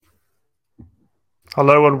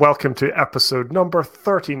Hello and welcome to episode number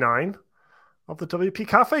 39 of the WP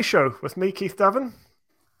Cafe Show with me, Keith Devon.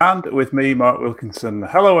 And with me, Mark Wilkinson.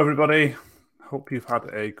 Hello, everybody. Hope you've had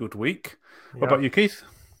a good week. What Yeah, about you, Keith?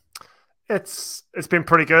 it's been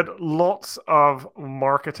pretty good. Lots of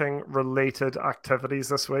marketing related activities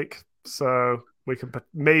this week, so we can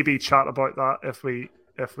maybe chat about that if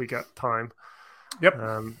we get time. Yep.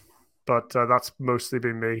 But that's mostly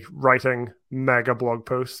been me writing mega blog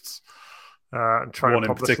posts and trying to One in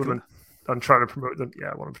publish them particular. and trying to promote them.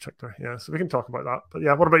 Yeah, one in particular. Yeah, so we can talk about that. But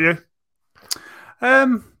yeah, what about you?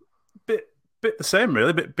 Um, bit the same,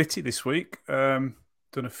 really. Bit bitty this week. Done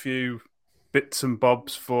a few bits and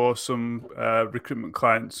bobs for some recruitment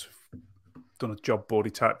clients. Done a job boardy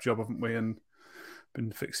type job, haven't we? And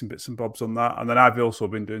been fixing bits and bobs on that. And then I've also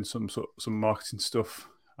been doing some marketing stuff.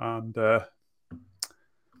 And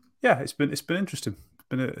yeah, it's been interesting.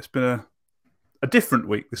 It's been a different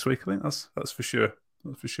week this week. I think that's for sure.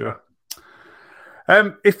 That's for sure.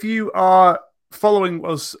 If you are following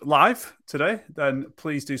us live today, then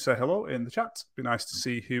please do say hello in the chat. It'd be nice to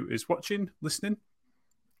see who is watching, listening.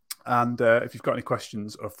 And if you've got any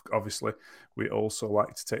questions, obviously, we also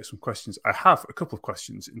like to take some questions. I have a couple of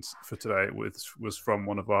questions for today, which was from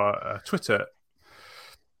one of our Twitter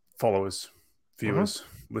followers, viewers,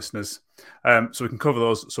 listeners. So we can cover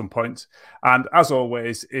those at some point. And as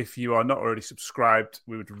always, if you are not already subscribed,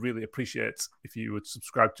 we would really appreciate if you would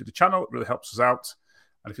subscribe to the channel. It really helps us out.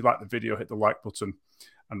 And if you like the video, hit the like button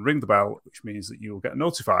and ring the bell, which means that you will get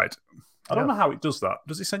notified. I don't know how it does that.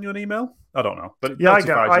 Does it send you an email? I don't know. But it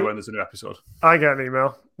notifies you when there's a new episode. I get an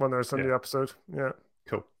email when there's a new episode. Yeah.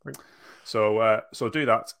 Cool. So do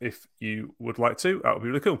that if you would like to. That would be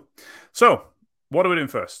really cool. So what are we doing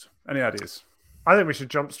first? Any ideas? I think we should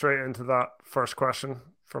jump straight into that first question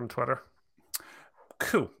from Twitter.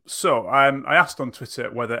 Cool. So I asked on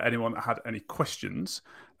Twitter whether anyone had any questions.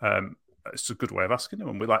 It's a good way of asking them,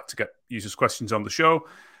 and we like to get users' questions on the show.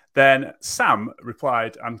 Then Sam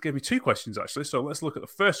replied and gave me two questions, actually. So let's look at the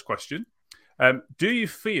first question. Do you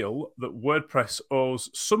feel that WordPress owes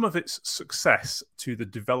some of its success to the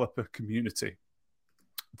developer community?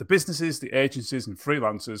 The businesses, the agencies, and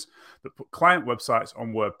freelancers that put client websites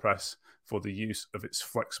on WordPress for the use of its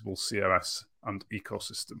flexible CMS and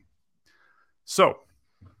ecosystem. So,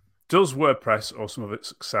 does WordPress owe some of its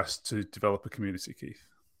success to developer community, Keith?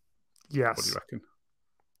 Yes. What do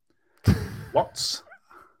you reckon? Lots?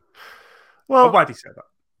 Well, why do you say that?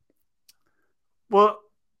 Well,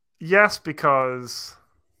 yes, because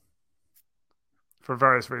for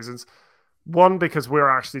various reasons. One, because we're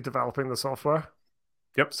actually developing the software.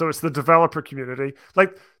 Yep. So it's the developer community.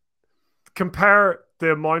 Like, compare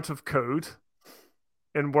the amount of code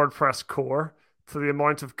in WordPress core to the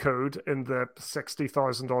amount of code in the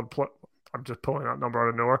 60,000 odd. I'm just pulling that number out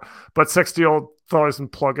of nowhere, but 60 odd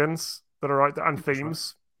thousand plugins that are out there and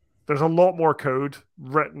themes. Right. There's a lot more code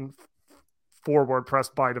written for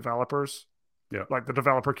WordPress by developers, like the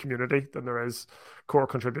developer community, than there is core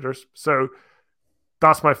contributors. So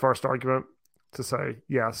that's my first argument to say,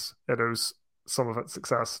 yes, it owes some of its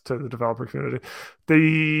success to the developer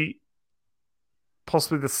community.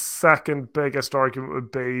 Possibly the second biggest argument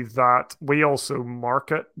would be that we also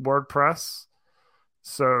market WordPress.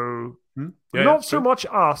 So not so much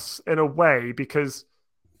us in a way, because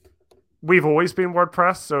we've always been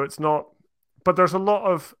WordPress. So it's not, but there's a lot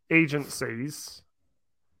of agencies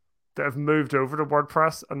that have moved over to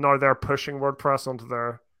WordPress and now they're pushing WordPress onto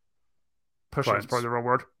their, pushing is probably the wrong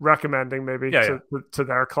word, recommending maybe to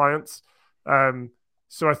their clients.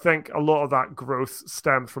 So I think a lot of that growth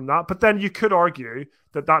stemmed from that. But then you could argue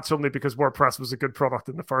that that's only because WordPress was a good product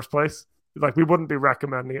in the first place. Like, we wouldn't be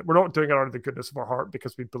recommending it. We're not doing it out of the goodness of our heart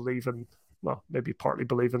because we believe in, well, maybe partly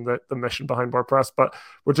believe in the mission behind WordPress, but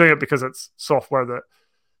we're doing it because it's software that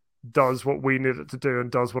does what we need it to do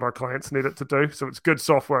and does what our clients need it to do. So it's good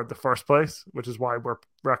software in the first place, which is why we're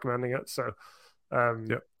recommending it. So,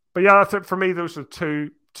 but yeah, that's it for me. Those are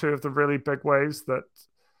two of the really big ways that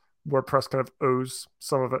WordPress kind of owes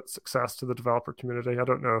some of its success to the developer community. I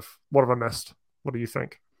don't know what have I missed? What do you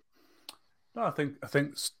think? No, I think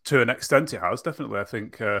to an extent it has, definitely. I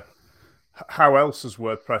think how else has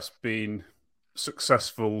WordPress been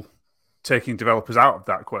successful taking developers out of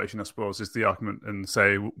that equation, I suppose, is the argument, and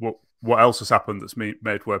say what else has happened that's made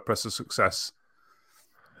WordPress a success?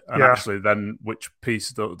 And actually then which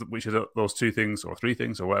of those two things or three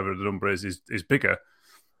things or whatever the number is bigger?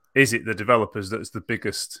 Is it the developers that's the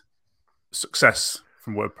biggest success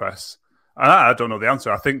from WordPress? And I don't know the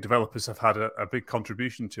answer. I think developers have had a big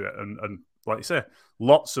contribution to it, and like you say,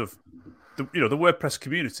 lots of the WordPress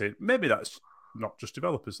community. Maybe that's not just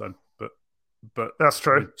developers then, but But that's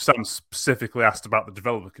true. I mean, Sam specifically asked about the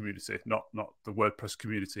developer community, not the WordPress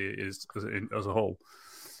community as a whole.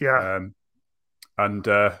 Yeah.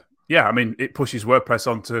 I mean, it pushes WordPress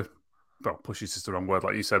onto. Well, pushes is the wrong word,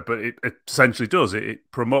 like you said, but it essentially does.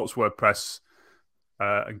 It promotes WordPress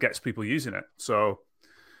and gets people using it. So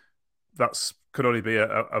that's could only be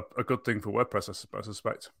a good thing for WordPress, I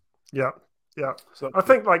suspect. Yeah. So I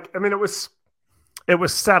think, like, I mean, it was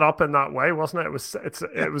set up in that way, wasn't it?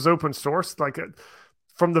 It was open source. Like,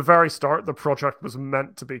 from the very start, the project was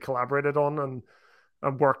meant to be collaborated on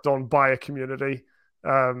and worked on by a community.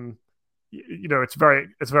 It's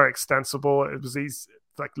very extensible. It was easy,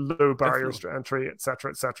 like low barriers to entry,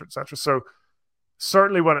 etc. So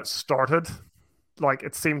certainly when it started, like,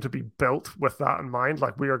 it seemed to be built with that in mind.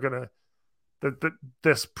 Like, we are gonna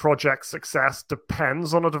this project's success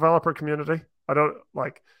depends on a developer community. Well,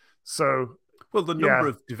 the number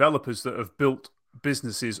of developers that have built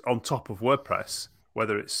businesses on top of WordPress,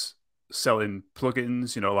 whether it's selling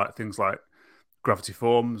plugins, like things like Gravity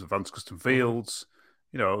Forms, Advanced Custom Fields,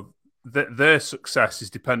 their success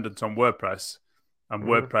is dependent on WordPress, and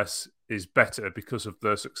WordPress is better because of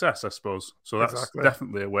their success, I suppose. So that's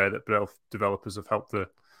definitely a way that developers have helped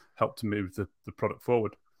to move the product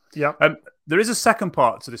forward. Yeah. There is a second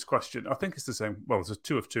part to this question. I think it's the same. Well, there's a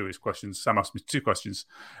 2 of 2 is questions. Sam asked me 2 questions.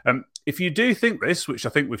 If you do think this, which I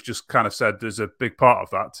think we've just kind of said, there's a big part of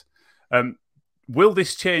that. Will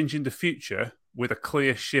this change in the future with a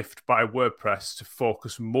clear shift by WordPress to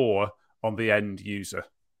focus more on the end user?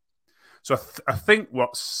 So I think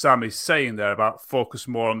what Sam is saying there about focus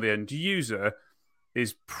more on the end user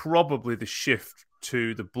is probably the shift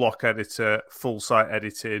to the block editor, full site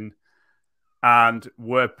editing, and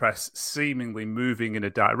WordPress seemingly moving in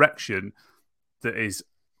a direction that is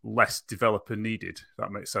less developer needed. If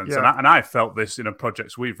that makes sense. Yeah. And I felt this in a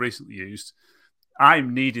projects we've recently used.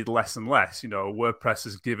 I'm needed less and less. WordPress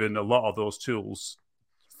has given a lot of those tools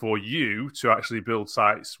for you to actually build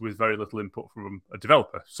sites with very little input from a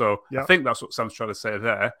developer. So I think that's what Sam's trying to say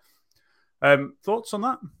there. Thoughts on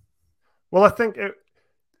that? Well,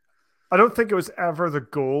 I don't think it was ever the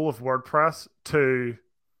goal of WordPress to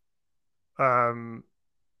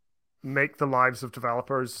make the lives of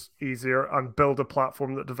developers easier and build a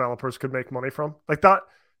platform that developers could make money from. Like, that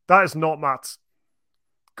is not Matt's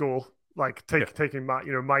goal. Like, taking Matt,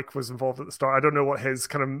 Mike was involved at the start. I don't know what his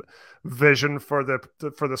kind of vision for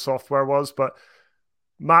the software was, but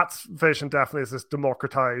Matt's vision definitely is this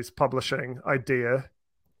democratized publishing idea.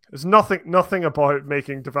 There's nothing about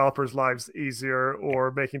making developers' lives easier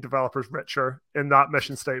or making developers richer in that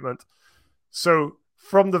mission statement. So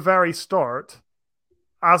from the very start,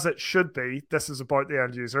 as it should be, this is about the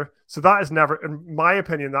end user. So that is never, in my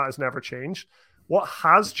opinion, that has never changed. What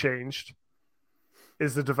has changed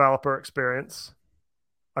is the developer experience.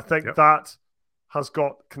 I think that has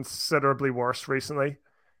got considerably worse recently.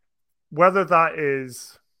 Whether that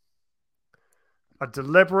is a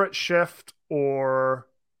deliberate shift or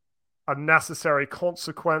a necessary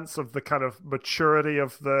consequence of the kind of maturity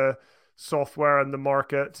of the software and the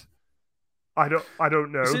market, I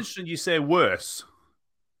don't know. It's interesting you say worse.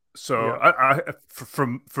 So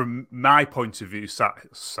from my point of view, sat,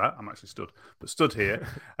 I'm actually stood here.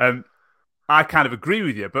 I kind of agree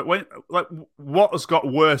with you, but what has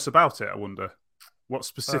got worse about it? I wonder. What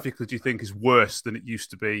specifically do you think is worse than it used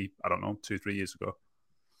to be? I don't know, 2-3 years ago.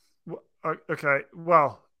 Okay,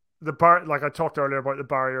 well, like I talked earlier about the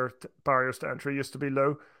barriers to entry used to be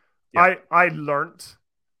low. Yeah. I learned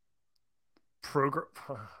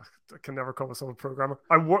I can never call myself a programmer.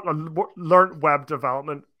 I learned web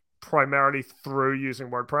development primarily through using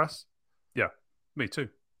WordPress. Yeah, me too.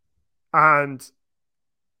 And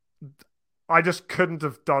I just couldn't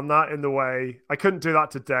have done that I couldn't do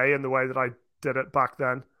that today in the way that I did it back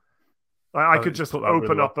then. I could just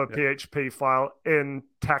open up a PHP file in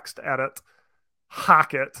TextEdit,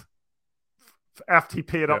 hack it,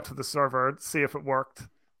 FTP it up to the server, see if it worked.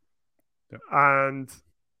 Yeah. And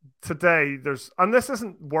today this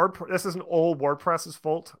isn't all WordPress's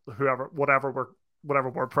fault. Whatever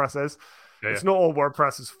WordPress is, it's not all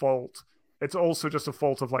WordPress's fault. It's also just a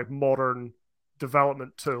fault of like modern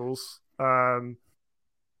development tools.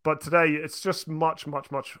 But today it's just much,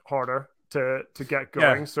 much, much harder to get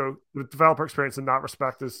going. Yeah. So the developer experience in that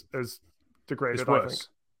respect is degraded, I think.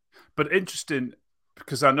 But interesting,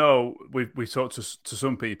 because I know we talked to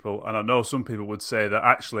some people, and I know some people would say that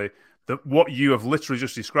actually that what you have literally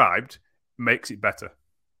just described makes it better.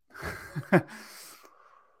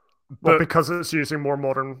 But because it's using more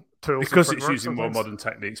modern tools, because it's using more modern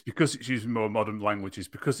techniques, because it's using more modern languages,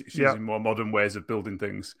 because it's using more modern ways of building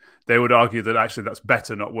things, they would argue that actually that's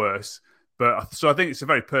better, not worse. But so I think it's a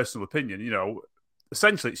very personal opinion.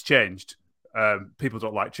 Essentially it's changed. People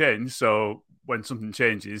don't like change, so when something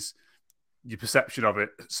changes, your perception of it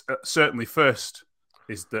certainly first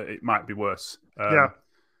is that it might be worse. And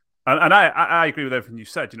I agree with everything you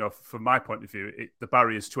said. From my point of view, the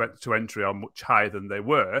barriers to entry are much higher than they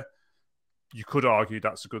were. You could argue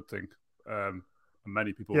that's a good thing. And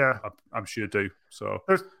many people, I'm sure, do. So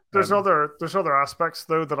there's other aspects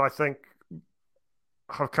though that I think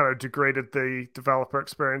have kind of degraded the developer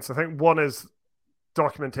experience. I think one is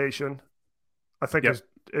documentation. I think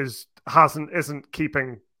isn't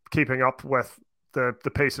keeping up with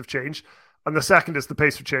the pace of change, and the second is the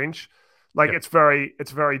pace of change. It's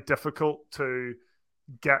very difficult to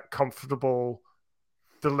get comfortable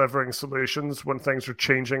delivering solutions when things are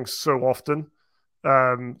changing so often.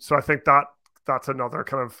 So I think that's another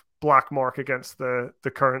kind of black mark against the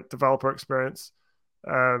current developer experience.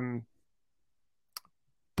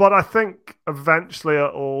 But I think eventually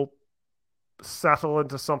it'll settle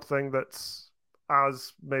into something that's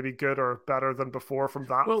as maybe good or better than before from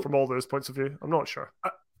all those points of view. I'm not sure.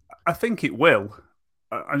 I think it will.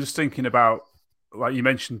 I'm just thinking about, like you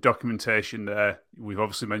mentioned, documentation there. We've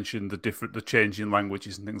obviously mentioned the change in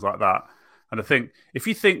languages and things like that. And I think if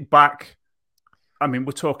you think back, I mean,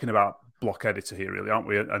 we're talking about block editor here, really, aren't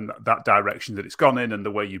we? And that direction that it's gone in, and the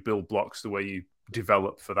way you build blocks, the way you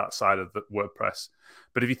develop for that side of the WordPress.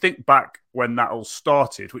 But if you think back when that all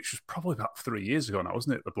started, which was probably about 3 years ago now,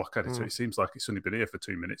 wasn't it? The block editor. It seems like it's only been here for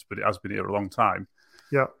 2 minutes, but it has been here a long time.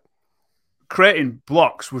 Yeah. Creating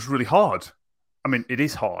blocks was really hard. I mean, it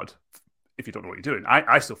is hard if you don't know what you're doing.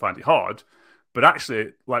 I still find it hard. But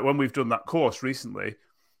actually, like when we've done that course recently,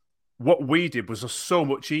 what we did was so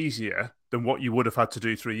much easier than what you would have had to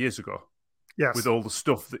do 3 years ago. Yes. With all the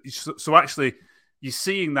stuff so actually you're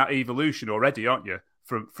seeing that evolution already, aren't you?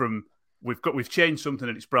 From we've changed something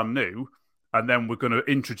and it's brand new, and then we're going to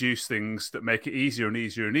introduce things that make it easier and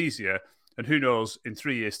easier and easier. And who knows, in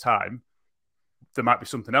 3 years' time, there might be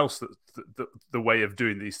something else that the way of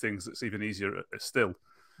doing these things that's even easier still.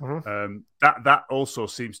 Mm-hmm. That also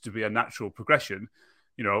seems to be a natural progression.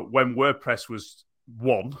 When WordPress was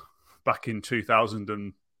one back in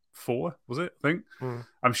 2004, was it? I think.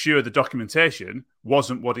 I'm sure the documentation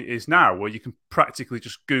wasn't what it is now, where you can practically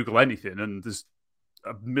just Google anything and there's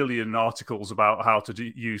a million articles about how to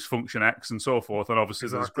use function X and so forth. And obviously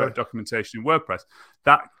there's great documentation in WordPress.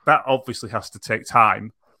 That obviously has to take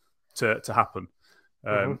time to happen.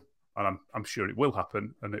 And I'm sure it will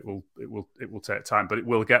happen, and it will take time, but it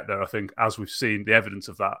will get there, I think, as we've seen the evidence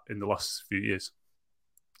of that in the last few years.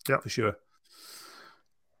 Yeah, for sure.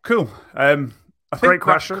 Cool. I think great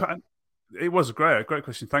question. It was a great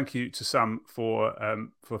question. Thank you to Sam for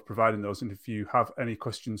providing those. And if you have any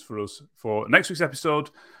questions for us for next week's episode,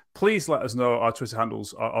 please let us know. Our Twitter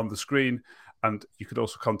handles are on the screen, and you could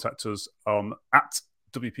also contact us on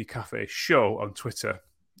 @WP Cafe Show on Twitter.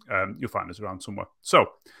 You'll find us around somewhere.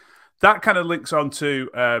 So that kind of links on to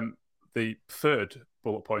the third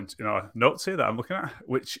bullet point in our notes here that I'm looking at,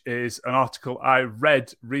 which is an article I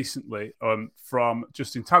read recently from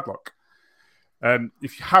Justin Tadlock.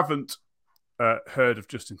 If you haven't heard of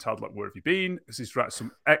Justin Tadlock, where have you been? He's written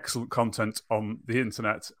some excellent content on the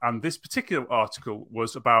internet, and this particular article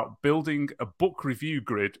was about building a book review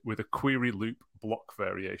grid with a query loop block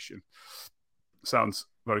variation. Sounds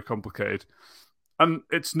very complicated. And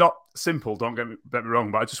it's not simple, don't get me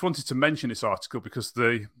wrong, but I just wanted to mention this article because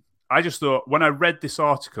I just thought when I read this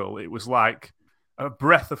article, it was like a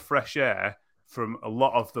breath of fresh air from a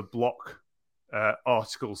lot of the block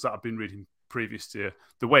articles that I've been reading previous to.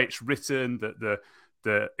 The way it's written,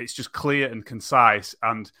 it's just clear and concise,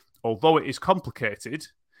 and although it is complicated,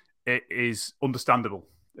 it is understandable.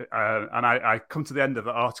 And I come to the end of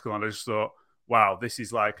the article and I just thought, wow, this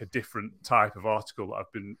is like a different type of article that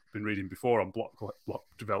I've been reading before on block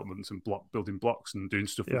development and building blocks and doing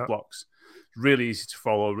stuff with blocks. Really easy to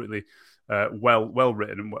follow, really well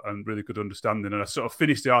written and really good understanding. And I sort of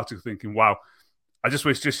finished the article thinking, wow, I just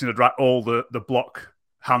wish Justin had written all the block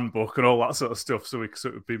handbook and all that sort of stuff so it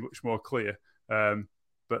would be much more clear.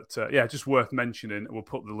 But just worth mentioning. We'll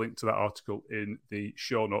put the link to that article in the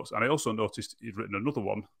show notes. And I also noticed he'd written another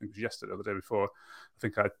one, I think it was yesterday or the day before. I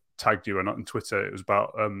think I tagged you on Twitter. It was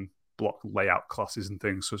about block layout classes and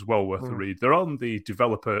things, so it's well worth a read. They're on the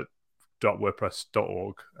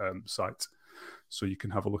developer.wordpress.org site, so you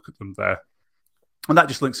can have a look at them there. And that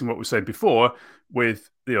just links in what we were saying before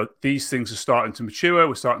with, these things are starting to mature.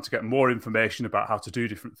 We're starting to get more information about how to do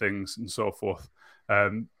different things and so forth.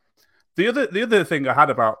 The other thing I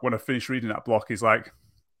had about when I finished reading that block is like,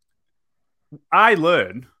 I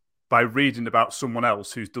learn by reading about someone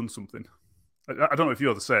else who's done something. I don't know if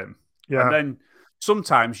you're the same. Yeah. And then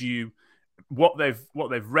sometimes what they've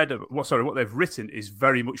written is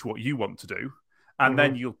very much what you want to do, and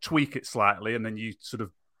then you'll tweak it slightly, and then you sort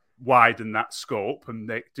of widen that scope and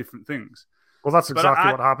make different things. Well, that's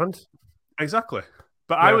exactly what happened. Exactly.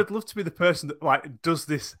 But I would love to be the person that like does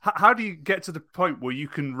this. How do you get to the point where you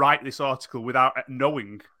can write this article without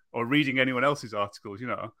knowing or reading anyone else's articles? You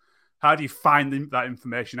know, how do you find that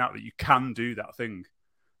information out that you can do that thing?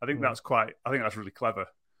 I think that's really clever.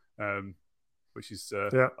 Which is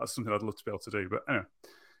that's something I'd love to be able to do. But anyway,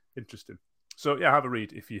 interesting. So yeah, have a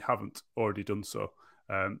read if you haven't already done so.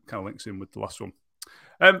 Kind of links in with the last one.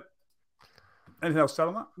 Anything else to tell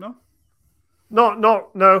on that? No? No,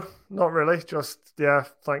 not really. Just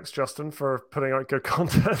thanks Justin for putting out good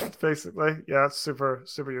content. Basically, it's super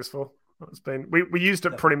useful. It's been we used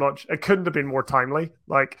it pretty much. It couldn't have been more timely.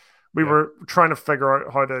 Like we were trying to figure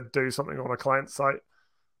out how to do something on a client site,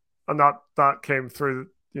 and that came through.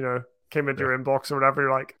 You know, came into your inbox or whatever.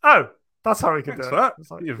 You're like, oh, that's how we can do it.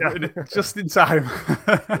 It's like, you've written it just in time.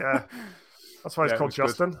 That's why it's called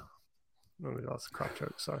Justin. Oh, that's a crap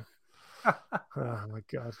joke. Sorry. Oh my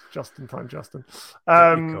god, Justin.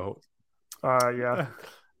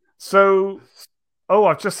 So,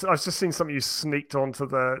 I've just seen something you sneaked onto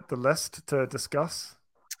the list to discuss.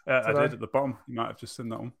 I did at the bottom. You might have just seen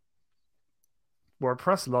that one.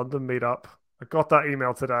 WordPress London meetup. I got that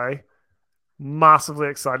email today. Massively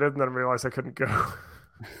excited, and then realized I couldn't go.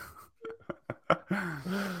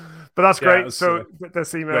 But that's great. So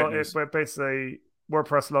this email is basically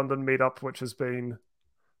WordPress London meetup, which has been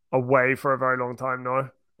away for a very long time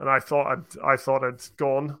now, and I thought it's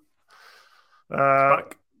gone.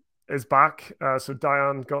 Is back. So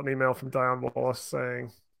Diane got an email from Diane Wallace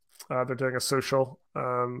saying they're doing a social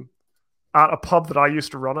at a pub that I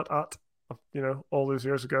used to run it at, all those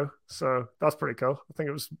years ago. So that's pretty cool. I think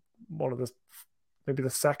it was one of maybe the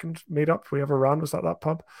second meetup we ever ran was at that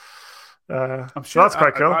pub. I'm sure that's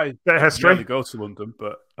quite cool. I bit of history. Rarely go to London,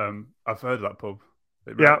 but I've heard of that pub.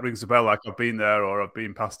 It rings a bell, like I've been there or I've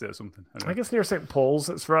been past it or something. Anyway. I think it's near St. Paul's.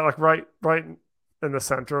 It's right in the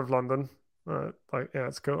centre of London.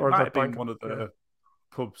 It's cool. It might have been one of the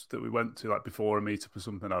pubs that we went to like before a meetup or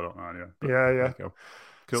something. I don't know. Anyway,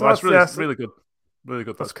 Cool. So that's really good. Really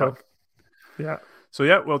good. That's cool. Yeah. So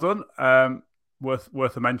well done.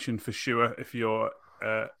 Worth a mention for sure if you're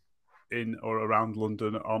in or around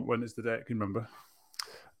London. When is the date? Can you remember?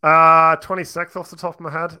 26th off the top of my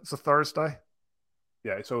head. It's a Thursday.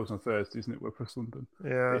 Yeah, it's always on Thursday, isn't it? WordPress London.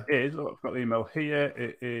 Yeah. It is. I've got the email here.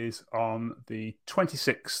 It is on the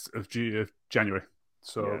 26th of January.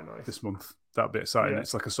 So nice. This month. That'll be exciting.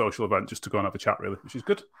 It's like a social event just to go and have a chat, really, which is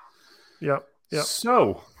good. Yeah.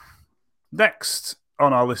 So, next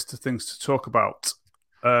on our list of things to talk about,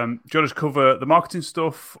 do you want to cover the marketing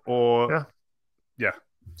stuff or... Yeah.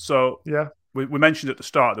 So, we mentioned at the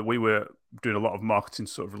start that we were doing a lot of marketing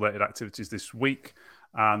sort of related activities this week.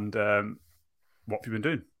 And what have you been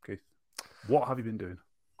doing, Keith? What have you been doing?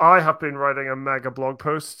 I have been writing a mega blog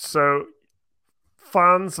post. So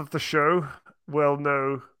fans of the show will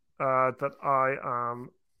know that I am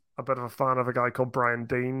a bit of a fan of a guy called Brian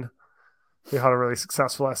Dean, who had a really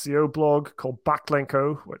successful SEO blog called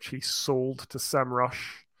Backlinko, which he sold to SEMrush.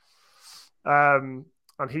 And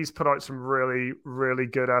he's put out some really, really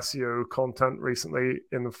good SEO content recently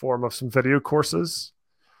in the form of some video courses.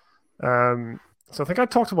 So I think I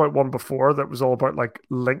talked about one before that was all about like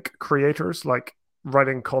link creators, like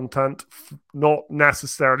writing content, not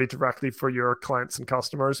necessarily directly for your clients and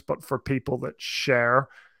customers, but for people that share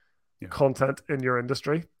content in your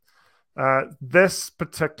industry. This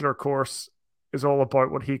particular course is all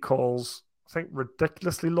about what he calls, I think,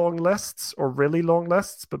 ridiculously long lists or really long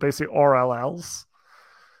lists, but basically RLLs.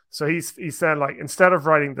 So he's saying, like, instead of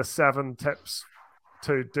writing the 7 tips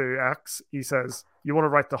to do X, he says, you want to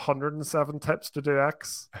write the 107 tips to do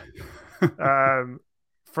X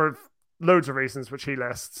for loads of reasons, which he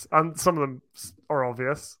lists. And some of them are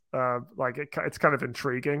obvious. It's kind of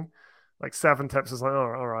intriguing. Like 7 tips is like,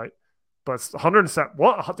 oh, all right. But 107,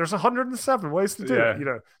 what? There's 107 ways to do it.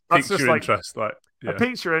 That's piques just your interest. It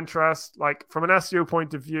piques your interest. Like from an SEO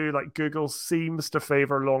point of view, like Google seems to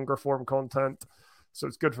favor longer form content. So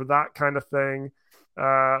it's good for that kind of thing.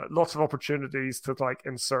 Lots of opportunities to like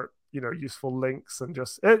insert, useful links and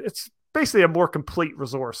just it's basically a more complete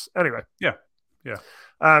resource. Anyway. Yeah.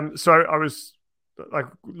 So I was like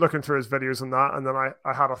looking through his videos and that, and then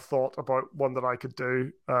I had a thought about one that I could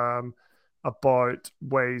do about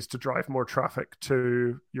ways to drive more traffic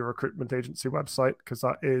to your recruitment agency website, because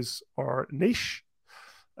that is our niche.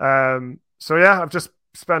 I've just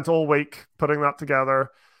spent all week putting that together.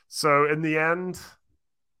 So in the end,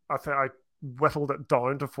 I think whittled it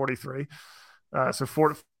down to 43. So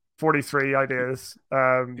 43 ideas.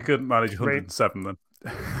 You couldn't manage 107 then.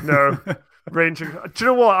 No, ranging. Do you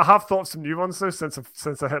know what? I have thought some new ones though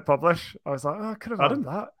since I hit publish. I was like, I could have added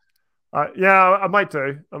that. Yeah, I might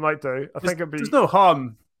do. I think it'd be. There's no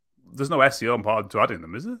harm. There's no SEO harm to adding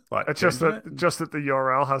them, is there? Like it's just that the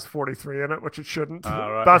URL has 43 in it, which it shouldn't.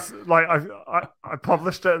 Right. That's like I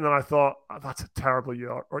published it and then I thought that's a terrible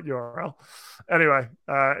URL. Anyway,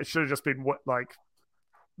 it should have just been like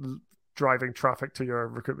driving traffic to your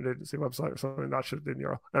recruitment agency website or something. That should have been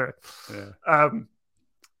URL. Anyway,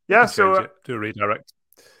 yeah. So do a redirect.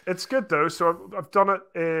 It's good though. So I've done it.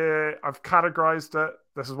 I've categorized it.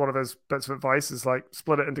 This is one of his bits of advice: is like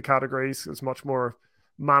split it into categories. It's much more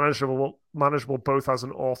manageable both as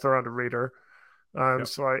an author and a reader.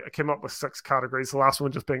 So I came up with 6 categories. The last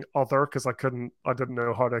one just being other because I didn't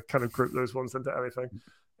know how to kind of group those ones into anything.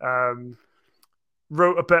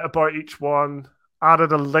 Wrote a bit about each one.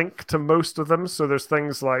 Added a link to most of them. So there's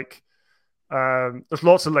things like there's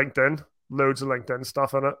lots of LinkedIn, loads of LinkedIn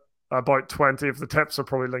stuff in it. About 20 of the tips are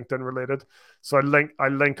probably LinkedIn related. So I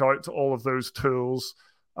link out to all of those tools.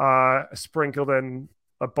 I sprinkled in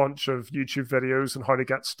a bunch of YouTube videos on how to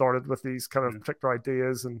get started with these kind of particular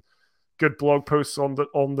ideas and good blog posts on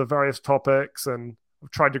the various topics. And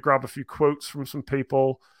I've tried to grab a few quotes from some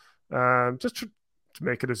people, just to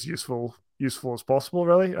make it as useful as possible,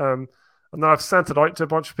 really. And then I've sent it out to a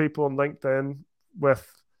bunch of people on LinkedIn with,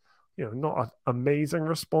 not an amazing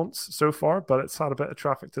response so far, but it's had a bit of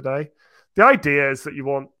traffic today. The idea is that you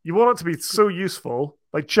want it to be so useful,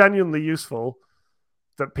 like genuinely useful,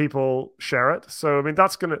 that people share it. So I mean,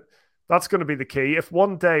 that's gonna be the key. If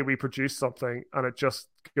one day we produce something and it just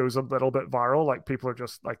goes a little bit viral, like people are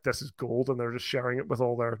just like, this is gold, and they're just sharing it with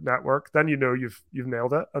all their network, then you've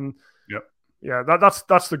nailed it. And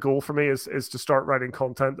that's the goal for me is to start writing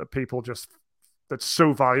content that people that's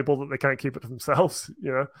so valuable that they can't keep it to themselves.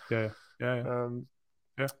 Yeah.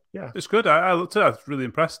 It's good. I looked at it. I was really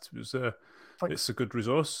impressed. It's a good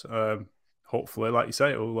resource. Hopefully, like you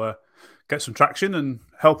say, it will get some traction and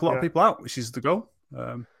help a lot of people out, which is the goal.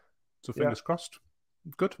 So fingers crossed.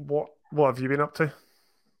 Good. What have you been up to?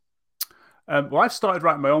 Well, I started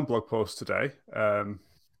writing my own blog post today,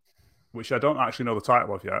 which I don't actually know the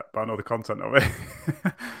title of yet, but I know the content of it.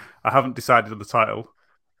 I haven't decided on the title.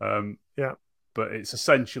 But it's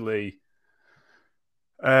essentially,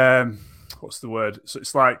 what's the word? So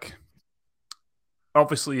it's like,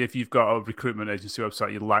 obviously, if you've got a recruitment agency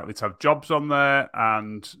website, you're likely to have jobs on there,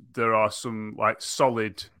 and there are some like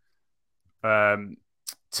solid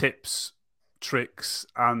tips, tricks,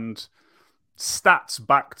 and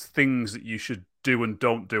stats-backed things that you should do and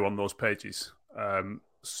don't do on those pages.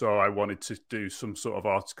 So I wanted to do some sort of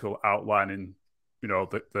article outlining,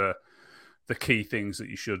 the key things that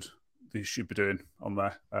you should be doing on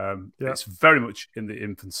there. It's very much in the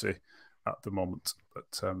infancy at the moment,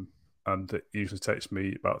 but and it usually takes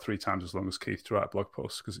me about 3 times as long as Keith to write a blog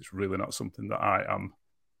post because it's really not something that I am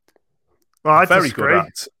very good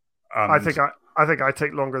at. And I think I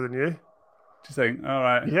take longer than you. Do you think? All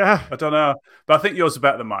right. Yeah. I don't know, but I think yours are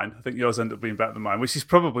better than mine. I think yours end up being better than mine, which is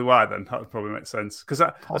probably why. Then that would probably make sense because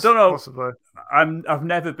I don't know. Possibly. I've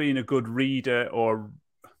never been a good reader or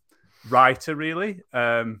writer really.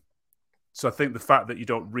 So I think the fact that you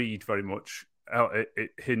don't read very much,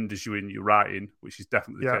 it hinders you in your writing, which is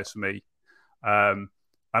definitely the case for me. And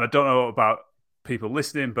I don't know about people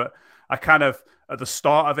listening, but I kind of, at the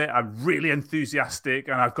start of it, I'm really enthusiastic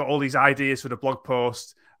and I've got all these ideas for the blog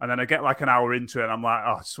post. And then I get like an hour into it and I'm like,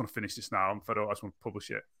 I just want to finish this now. I'm fed up. I just want to publish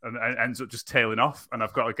it. And it ends up just tailing off. And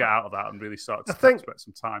I've got to get out of that and really start to spend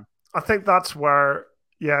some time. I think that's where,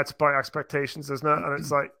 it's about expectations, isn't it? And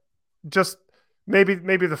it's like, just maybe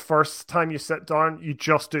the first time you sit down, you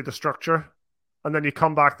just do the structure. And then you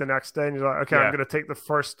come back the next day and you're like, okay, I'm going to take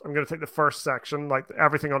the first section, like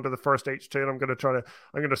everything under the first H2, and I'm going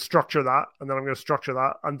to structure that. And then I'm going to structure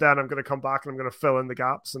that. And then I'm going to come back and I'm going to fill in the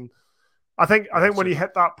gaps. And I think when you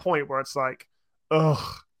hit that point where it's like,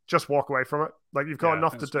 just walk away from it. Like you've got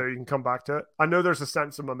enough to do, you can come back to it. I know there's a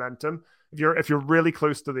sense of momentum if you're really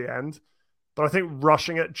close to the end, but I think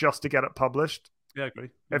rushing it just to get it published. Yeah, I agree.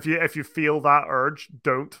 If you feel that urge,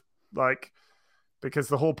 don't because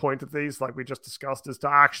the whole point of these, like we just discussed, is to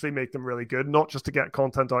actually make them really good, not just to get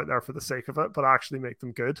content out there for the sake of it, but actually make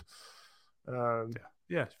them good.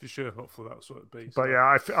 Yeah, for sure. Hopefully that's what it'd be. But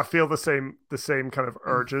I feel the same kind of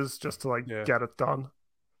urges just to get it done.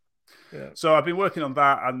 Yeah. So I've been working on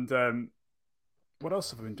that, and what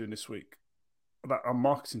else have I been doing this week? On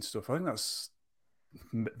marketing stuff. I think that's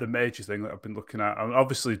the major thing that I've been looking at. I'm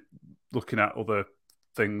obviously looking at other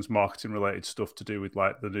things, marketing related stuff to do with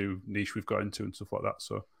like the new niche we've got into and stuff like that.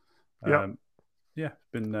 So, yeah,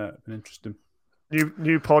 been interesting.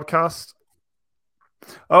 New podcast.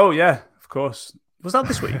 Oh yeah, of course. Was that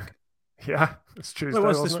this week? Yeah, it's Tuesday. It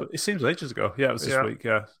was this week. It seems ages ago. Yeah, it was this week.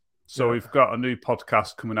 Yeah. So we've got a new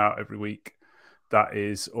podcast coming out every week that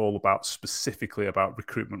is all specifically about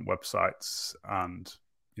recruitment websites and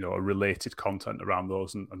a related content around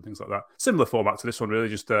those and things like that. Similar format to this one, really,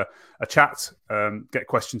 just a chat, get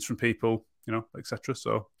questions from people, etc.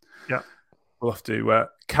 So yeah, we'll have to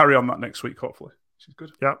carry on that next week, hopefully, which is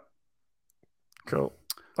good. Yeah, cool.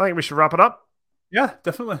 I think we should wrap it up. Yeah,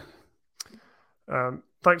 definitely.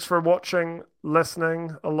 Thanks for watching,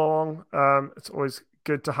 listening along. It's always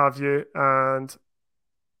good to have you. And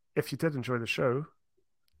if you did enjoy the show,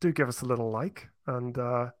 do give us a little like. And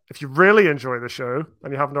if you really enjoy the show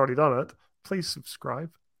and you haven't already done it, please subscribe.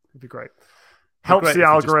 It'd be great. Helps the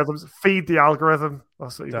algorithms, feed the algorithm.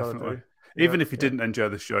 That's what you got to do. Even if you didn't enjoy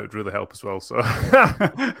the show, it'd really help as well. So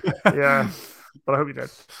yeah, but I hope you did.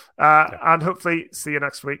 And hopefully see you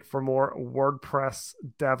next week for more WordPress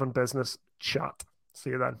dev and business chat. See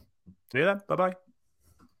you then. Bye-bye.